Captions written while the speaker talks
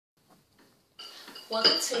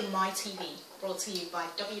Welcome to MyTV, brought to you by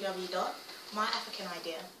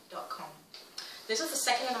www.MyafricanideaTV.com. This is the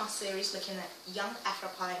second in our series looking at young Afro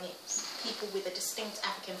pioneers, people with a distinct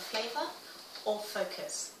African flavour or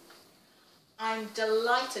focus. I'm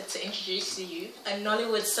delighted to introduce to you a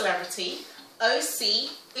Nollywood celebrity,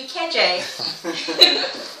 OC Ukeje.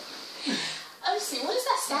 OC, what does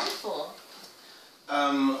that stand for?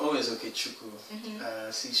 O is okay, Chuku.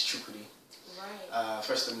 C is Chukudi. Right.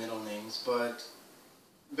 First and middle names, but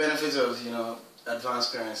benefits of,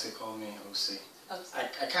 advanced parents, they call me OC. I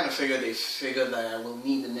kind of figured that I will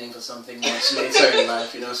need the name for something much later in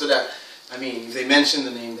life, so that, if they mention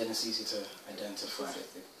the name, then it's easy to identify.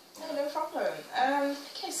 No problem.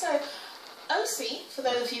 Okay, so OC, for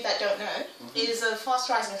those of you that don't know, is a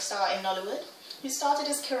fast-rising star in Nollywood who started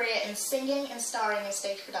his career in singing and starring in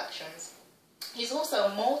stage productions. He's also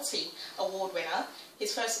a multi-award winner.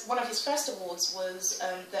 One of his first awards was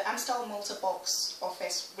the Amstel Malta Box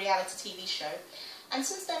Office reality TV show. And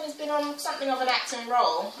since then he's been on something of an acting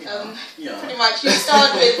role. Pretty much you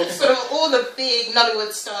starred with sort of all the big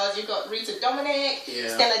Nollywood stars. You've got Rita Dominic,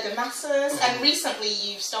 Stella Damascus, and recently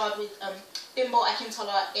you've starred with Bimbo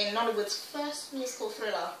Akintola in Nollywood's first musical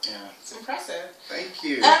thriller. Yeah. It's impressive. Thank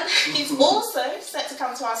you. He's also set to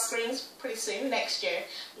come to our screens pretty soon, next year,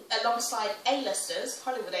 alongside A-listers,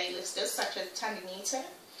 Hollywood A-listers, such as Tandy Newton,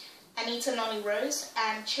 Anita Noni Rose,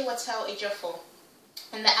 and Chiwetel Ejiofor,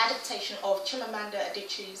 in the adaptation of Chimamanda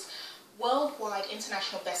Adichie's worldwide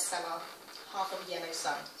international bestseller, Half of a Yellow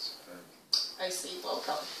Sun. OC,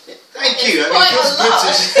 welcome. Thank you. It feels good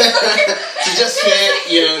to just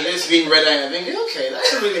hear, this being read out and thinking, okay,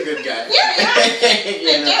 that's a really good guy. Thank you.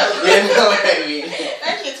 You know what I mean.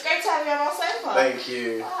 Thank you. It's great to have you on our sofa. Thank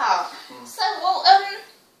you. Wow. So,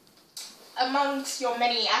 amongst your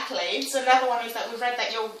many accolades, another one is that we've read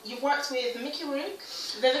that you've worked with Mickey Rourke,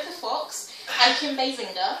 Vivica Fox, and Kim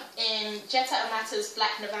Basinger in Jetta Amata's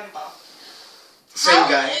Black November. Same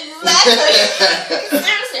guy. Exactly.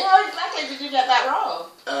 Seriously, how exactly did you get that role?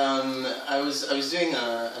 I was doing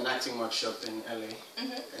an acting workshop in LA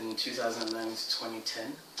in 2009 to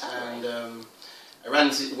 2010, and I ran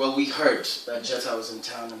into, we heard that Jetta was in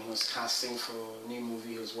town and he was casting for a new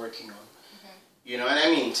movie he was working on.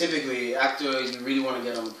 And typically, actor, you really want to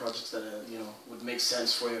get on the projects that would make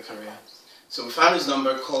sense for your career. So we found his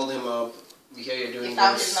number, called him up. We hear you're doing this.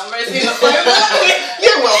 Found his number, is he in the phone book?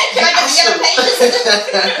 Yeah, well, can I get the yellow pages?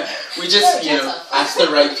 We just, asked the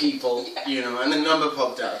right people, and the number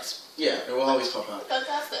popped out. Yeah, it will always pop out.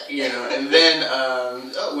 Fantastic. And then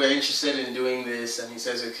we're interested in doing this, and he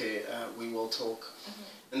says, okay, we will talk.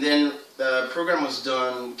 And then the program was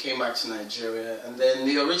done, came back to Nigeria, and then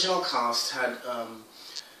the original cast had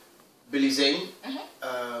Billy Zane,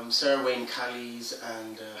 Sarah Wayne Callies,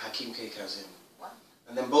 and Hakeem K. Kazim.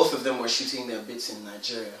 And then both of them were shooting their bits in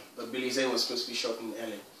Nigeria, but Billy Zane was supposed to be shot in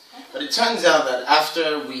LA. But it turns out that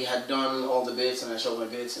after we had done all the bits, and I shot my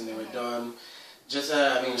bits, and they were done,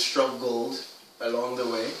 Jetta, struck gold along the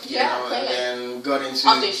way, and then got into...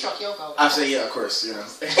 After you struck your gold. After, yeah, of course,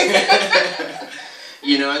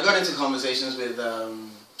 I got into conversations with,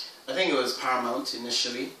 I think it was Paramount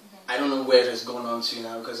initially. I don't know where it has gone on to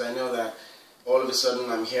now, because I know that all of a sudden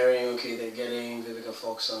I'm hearing, okay, they're getting Vivica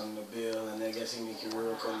Fox on the bill, and they're getting Mickey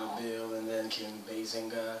Rourke on the bill, and then Kim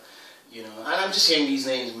Basinger, and I'm just hearing these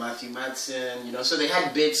names, Matthew Madsen, so they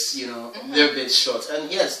had bits, their bits shot.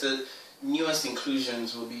 And yes, the newest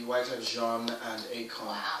inclusions will be Wyclef Jean and Akon.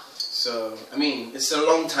 Wow. So, it's a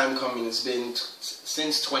long time coming. It's been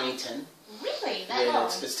since 2010. Really? That long?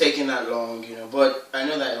 It's taken that long, but I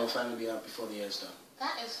know that it'll finally be out before the year's done.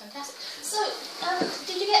 That is fantastic. So,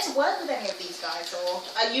 did you get to work with any of these guys, or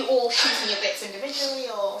are you all shooting your bits individually,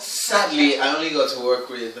 or...? Sadly, I only got to work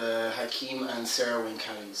with Hakeem and Sarah Wayne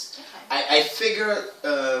Callies. Okay. I figure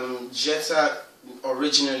Jetta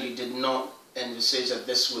originally did not envisage that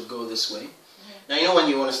this would go this way. Now, when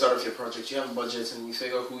you want to start off your project, you have a budget and you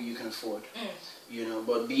figure who you can afford.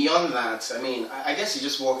 But beyond that, I guess you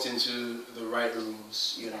just walked into the right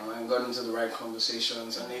rooms, and got into the right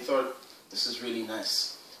conversations, and they thought, this is really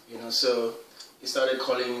nice, so he started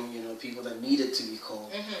calling, people that needed to be called.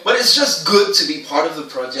 But it's just good to be part of the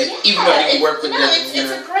project, even though I didn't work with them. It's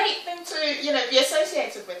a great thing to, be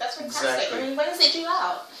associated with. That's fantastic. Exactly. When is it due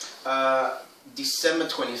out? December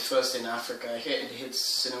 21st in Africa. It hits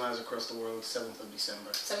cinemas across the world, 7th of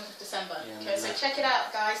December. 7th of December. Yeah, okay, so check it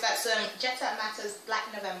out, guys. That's Jetta Amata's Black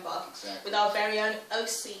November with our very own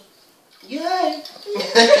OC. Yay!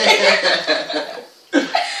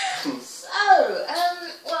 So,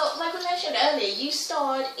 like we mentioned earlier, you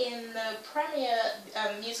starred in the premiere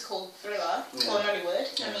musical thriller for Nollywood.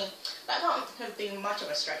 That can't have been much of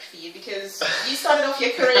a stretch for you because you started off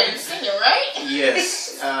your career in singing, right?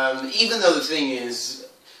 Yes. Even though the thing is,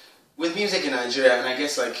 with music in Nigeria, and I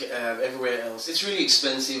guess like everywhere else, it's really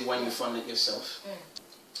expensive when you fund it yourself.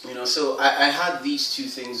 You know, so I had these two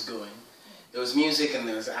things going. There was music and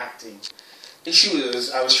there was acting. The issue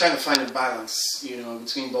was I was trying to find a balance, you know,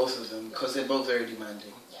 between both of them because they're both very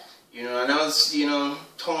demanding. You know, and I was, you know,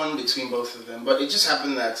 torn between both of them. But it just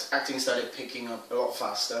happened that acting started picking up a lot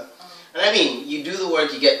faster. And I mean, you do the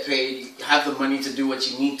work, you get paid, you have the money to do what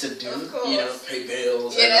you need to do, you know, pay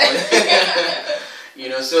bills. And you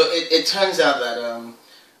know, so it turns out that,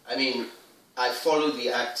 I mean, I followed the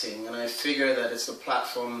acting and I figure that it's the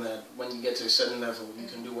platform that when you get to a certain level, you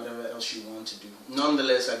can do whatever else you want to do.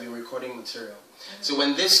 Nonetheless, I've been recording material. So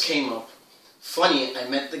when this came up, funny, I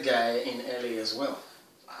met the guy in LA as well.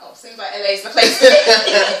 Wow, seems like LA is the place to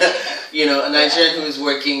be. You know, a Nigerian who is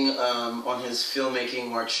working on his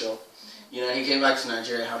filmmaking workshop. You know, he came back to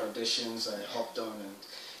Nigeria, had auditions, I hopped on, and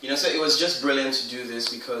you know, so it was just brilliant to do this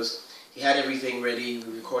because he had everything ready.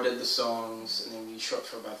 We recorded the songs, and then we shot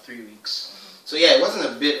for about 3 weeks. So yeah, it wasn't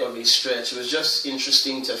a bit of a stretch. It was just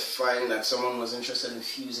interesting to find that someone was interested in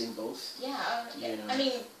fusing both. Yeah, you know. I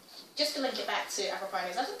mean, just to link it back to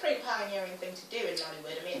Afro-Pioneers, that's a pretty pioneering thing to do in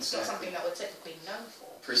Nollywood. I mean, it's not something that we're typically known for.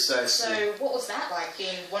 Precisely. So what was that like,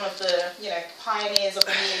 being one of the, you know, pioneers of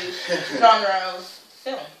the new genre of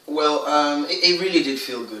film? Well, it really did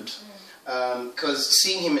feel good. Because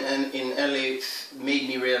seeing him in LA made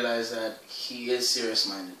me realize that he is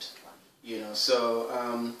serious-minded. You know, so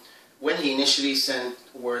when he initially sent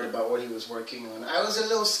word about what he was working on, I was a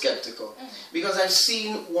little skeptical because I've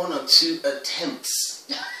seen 1 or 2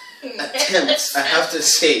 attempts, I have to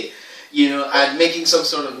say, you know, at making some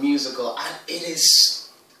sort of musical, and it is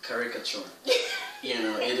caricature. You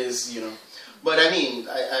know, it is, you know. But I mean,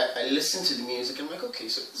 I listened to the music and I'm like, okay,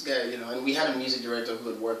 so this guy, you know, and we had a music director who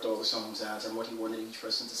had worked all the songs out and what he wanted each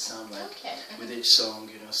person to sound like with each song,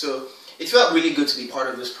 you know. So it felt really good to be part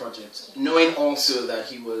of this project, knowing also that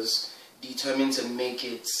he was determined to make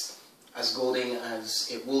it as golden as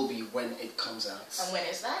it will be when it comes out. And when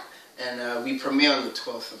is that? And we premiere on the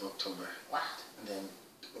 12th of October. Wow. And then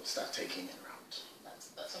we'll start taking it around.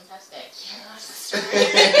 That's fantastic. Yeah,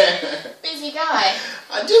 busy guy.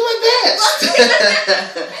 I do my best.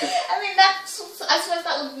 I mean, I suppose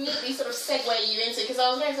that would neatly sort of segue you into, because I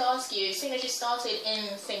was going to ask you, seeing as you started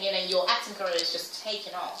in singing and your acting career has just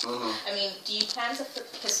taken off, I mean, do you plan to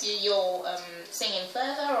pursue your singing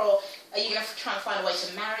further, or are you going to try and find a way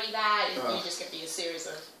to marry that? Are you just going to be a series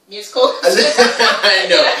of musicals?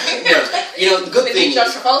 No. You know, the good thing John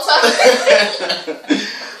Travolta?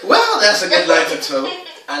 Well, that's a good line to toe.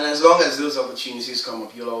 And as long as those opportunities come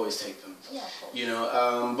up, you'll always take them. Yeah, of course. You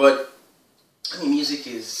know, but I mean, music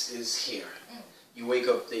is here. You wake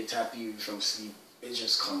up, they tap you from sleep, it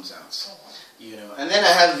just comes out. You know, and then I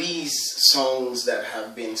have these songs that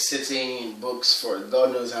have been sitting in books for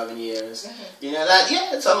God knows how many years. You know, that,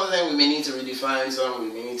 yeah, some of them we may need to redefine, some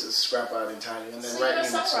we may need to scrap out entirely. And then so you're a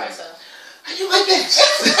songwriter? I do my best.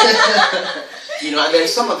 You know, and then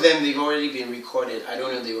some of them, they've already been recorded. I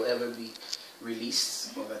don't know if they will ever be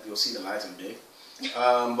released or that you'll see the light of day.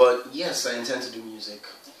 But yes, I intend to do music.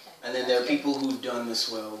 And then there are people who've done this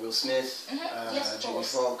well. Will Smith, Jamie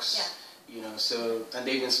Foxx, you know, so, and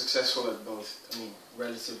they've been successful at both. I mean,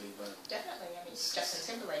 relatively, but... Definitely, I mean,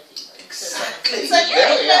 Justin Timberlake. Exactly. So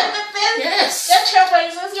yeah, yes. They're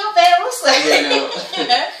trailblazers, you're there also. You know. You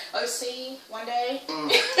know, OC, one day.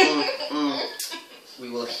 We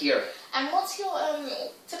will hear. And what's your,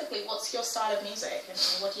 typically, what's your style of music? I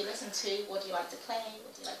mean, what do you listen to? What do you like to play?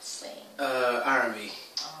 What do you like to sing? R&B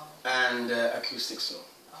and acoustic soul.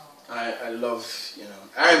 I love, you know,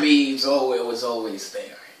 R&B is always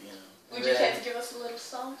there, you know. Would you care to give us a little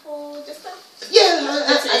sample? Just a... Yeah,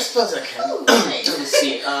 I suppose I can. Oh, nice. Let me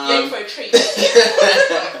see. You're in for a treat.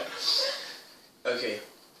 Okay.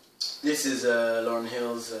 This is Lauryn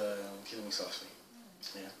Hill's Killing Me Softly.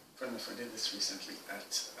 Yeah. Friend of mine did this recently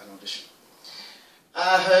at an audition.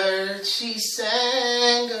 I heard she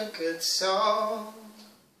sang a good song.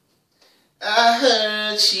 I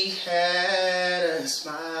heard she had a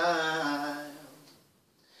smile.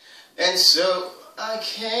 And so I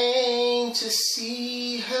came to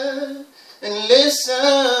see her and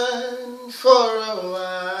listen for a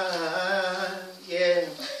while. Yeah,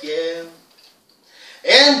 yeah.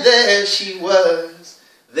 And there she was,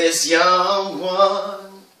 this young one,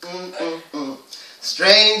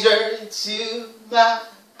 stranger to my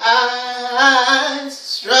eyes,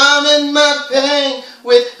 strumming my pain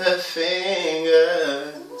with her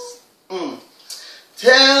fingers,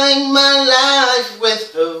 telling my life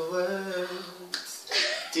with her words.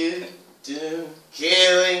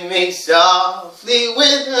 killing me softly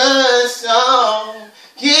with her song,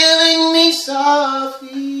 killing me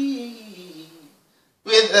softly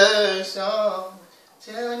with her song,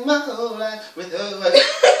 telling my whole life with her voice,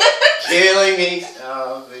 killing me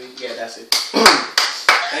softly. Yeah, that's it.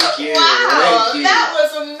 Thank you. Wow, thank you. That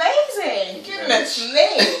was amazing. Goodness me.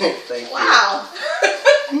 Thank wow.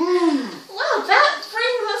 Wow, that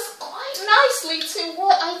brings us quite nicely to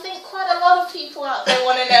what I think quite a lot of people out there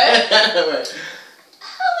want to know. Right.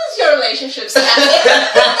 How is your relationship standing?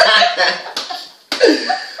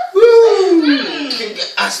 Woo! Can you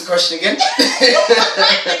ask the question again?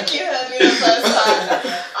 I think you heard me the first time.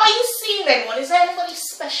 Are you seeing anyone? Is there anybody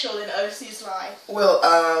special in OC's life? Well,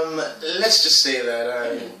 let's just say that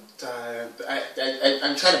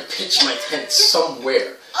I'm trying to pitch my tent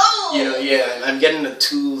somewhere. Oh! You know, yeah, I'm getting the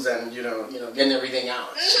tools and you know, getting everything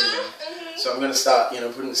out. So I'm gonna start,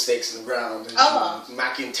 putting the stakes in the ground and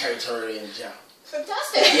marking territory and yeah.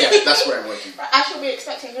 Fantastic. Yeah, that's where I'm working. Right, I shall be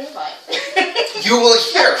expecting an invite. You will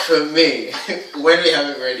hear from me when we have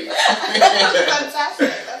it ready.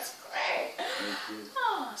 Fantastic. That's great. Thank you.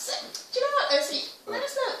 Oh, so do you know what, OC? Let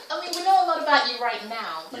us know. I mean, we know a lot about you right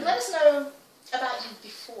now, but let us know about you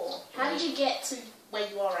before. How did you get to where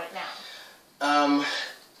you are right now?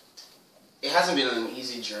 It hasn't been an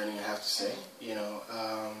easy journey, I have to say.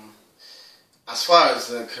 As far as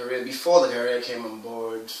the career, before the career came on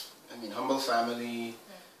board, I mean, humble family,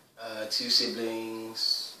 2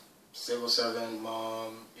 siblings, civil servant,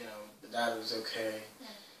 mom, the dad was okay.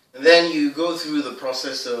 And then you go through the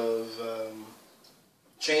process of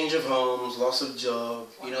change of homes, loss of job,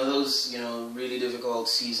 those, really difficult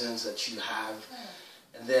seasons that you have.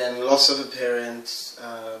 And then loss of a parent,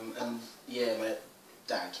 and yeah, my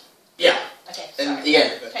dad. Yeah. Okay, and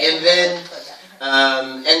then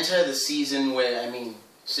enter the season where,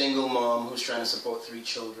 single mom who's trying to support 3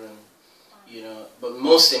 children, but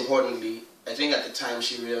most importantly, I think at the time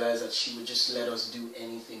she realized that she would just let us do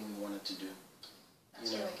anything we wanted to do.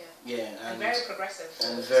 That's really good. Yeah, and very progressive.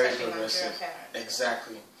 And very progressive.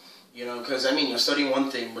 Exactly. Because you're studying one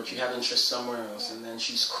thing, but you have interest somewhere else, and then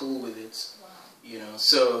she's cool with it. Wow.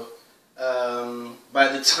 So by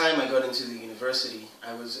the time I got into the university,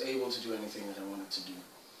 I was able to do anything that I wanted to do.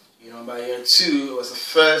 By year 2, it was the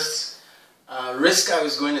first risk I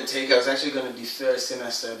was going to take. I was actually going to defer a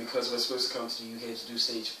semester because we're supposed to come to the UK to do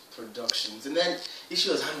stage productions. And then the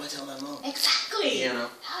issue was, how do I tell my mom? Exactly.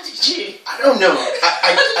 How did you? I don't know.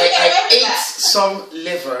 I ate some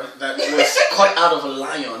liver that was cut out of a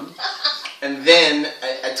lion. And then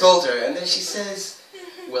I told her. And then she says,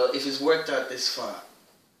 well, if it's worked out this far,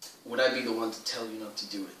 would I be the one to tell you not to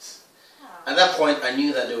do it? At that point, I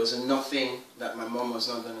knew that there was nothing that my mom was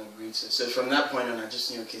not going to agree to. So from that point on, I just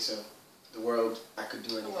knew, okay, so the world, I could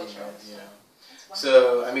do anything with,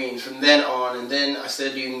 So, from then on, and then I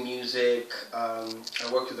started doing music. I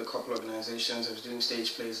worked with a couple of organizations. I was doing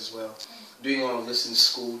stage plays as well. Doing all of this in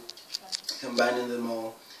school, combining them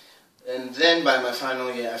all. And then by my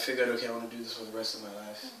final year, I figured, okay, I want to do this for the rest of my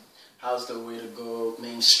life. How's the way to go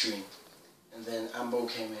mainstream? And then Ambo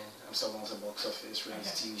came in. I'm someone at box office,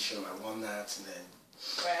 released TV show. I won that, and then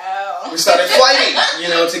we started fighting,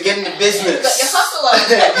 to get in the business. Got your hustle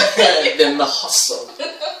on. Then the hustle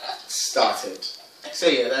started. So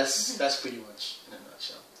yeah, that's pretty much in a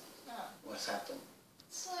nutshell what's happened.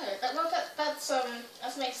 So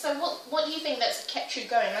that's amazing. So what do you think that's kept you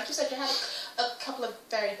going? Like you said, you had a couple of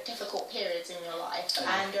very difficult periods in your life,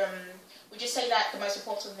 and would you say that the most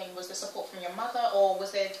important thing was the support from your mother, or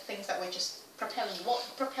was there things that were just propelling you? What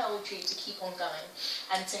propelled you to keep on going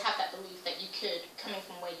and to have that belief that you could, coming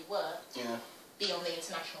from where you were, be on the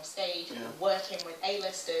international stage, working with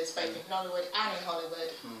A-listers, both in Nollywood and in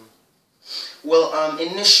Hollywood? Well,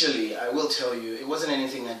 initially, I will tell you, it wasn't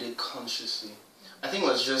anything I did consciously. I think it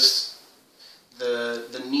was just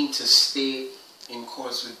the need to stay in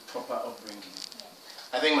course with proper upbringing.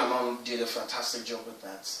 I think my mom did a fantastic job with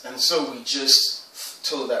that. And so we just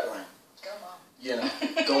told that line. Go mom.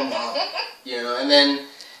 Go mom. And then,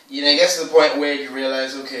 it gets to the point where you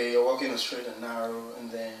realize, okay, you're walking a straight and narrow,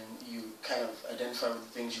 and then you kind of identify with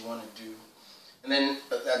the things you want to do. And then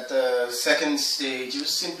at the second stage, it was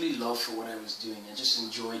simply love for what I was doing. I just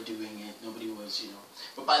enjoyed doing it. Nobody was,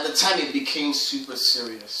 But by the time it became super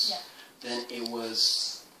serious, then it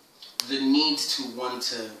was the need to want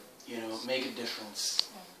to, make a difference.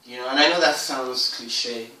 And I know that sounds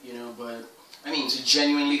cliche, but to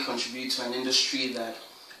genuinely contribute to an industry that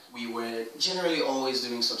we were generally always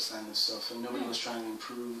doing substandard stuff, and nobody was trying to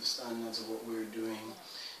improve the standards of what we were doing.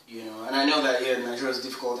 And I know that Nigeria is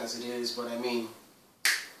difficult as it is, but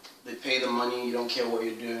they pay the money, you don't care what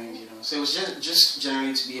you're doing, you know. So it was just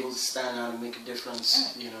generally to be able to stand out and make a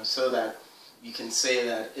difference, you know, so that you can say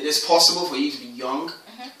that it is possible for you to be young,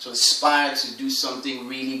 to aspire to do something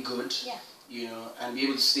really good, you know, and be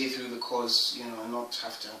able to stay through the cause, you know, and not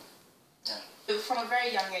have to, From a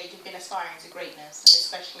very young age, you've been aspiring to greatness,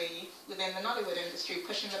 especially within the Nollywood industry,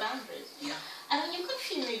 pushing the boundaries. Yeah. And I mean, you've got a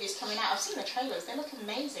few movies coming out. I've seen the trailers. They look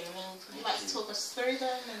amazing. I mean, would you like to talk us through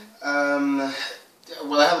them? And...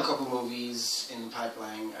 well, I have a couple movies in the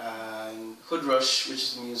pipeline. Hood Rush, which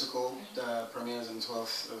is a musical, premieres on the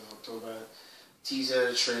 12th of October.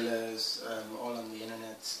 Teaser, trailers, all on the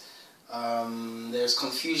internet. There's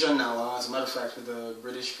Confusion Now, as a matter of fact, with a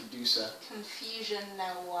British producer. Confusion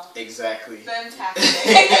Now. Exactly.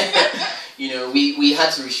 Fantastic. You know, we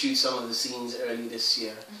had to reshoot some of the scenes early this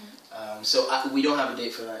year. So we don't have a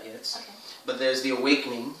date for that yet. Okay. But there's The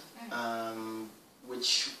Awakening,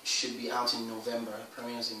 which should be out in November,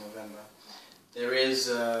 premieres in November. There is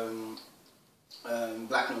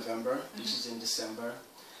Black November, which is in December.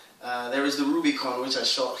 There is the Rubicon, which I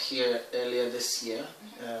shot here earlier this year,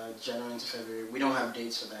 January into February. We don't have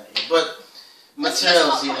dates for that yet, but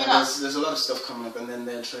materials, you know, there's a lot of stuff coming up, and then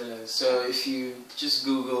there are trailers. So if you just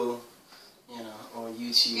Google, you know, or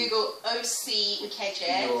YouTube. Google OC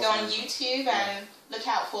Ukeje, go on YouTube and look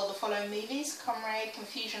out for the following movies: Comrade,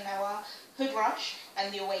 Confusion Now, Hood Rush,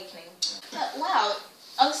 and The Awakening. Wow.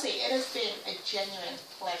 Honestly, it has been a genuine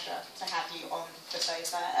pleasure to have you on the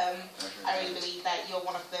sofa. I really believe that you're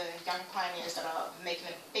one of the young pioneers that are making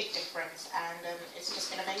a big difference, and it's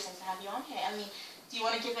just been amazing to have you on here. I mean, do you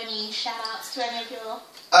want to give any shout-outs to any of your people?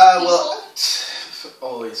 Well,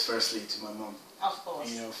 always, firstly, to my mom. Of course.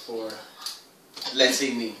 You know, for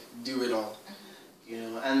letting me do it all. You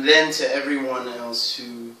know, and then to everyone else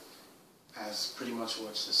who has pretty much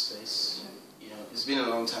watched this space. You know, it's been a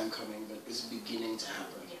long time coming, but it's beginning to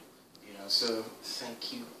happen. You know, so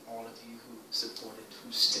thank you, all of you who supported,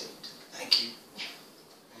 who stayed. Thank you.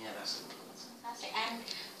 And yeah, that's it. That's fantastic. And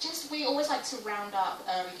just, we always like to round up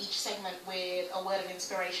each segment with a word of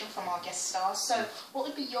inspiration from our guest stars. So what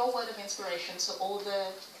would be your word of inspiration to all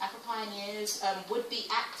the Afro-pioneers, would-be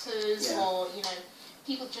actors, or, you know,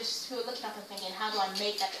 people just who are looking up and thinking, how do I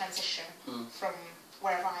make that transition from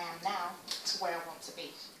wherever I am now to where I want to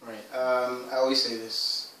be? Right. I always say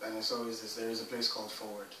this, and it's always this: there is a place called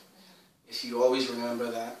forward. If you always remember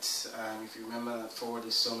that, if you remember that forward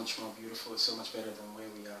is so much more beautiful, it's so much better than where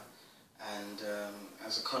we are. And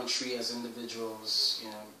as a country, as individuals, you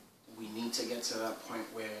know, we need to get to that point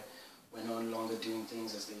where we're no longer doing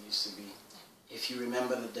things as they used to be. If you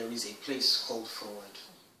remember that there is a place called forward,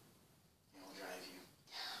 it will drive you.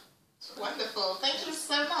 So, wonderful. Thank you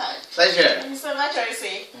so much. Pleasure. Thank you so much,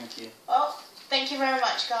 OC. Thank you. Well, thank you very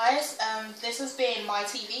much, guys. This has been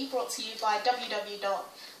MyTV, brought to you by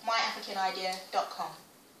www.MyafricanideaTV.com.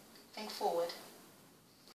 Think forward.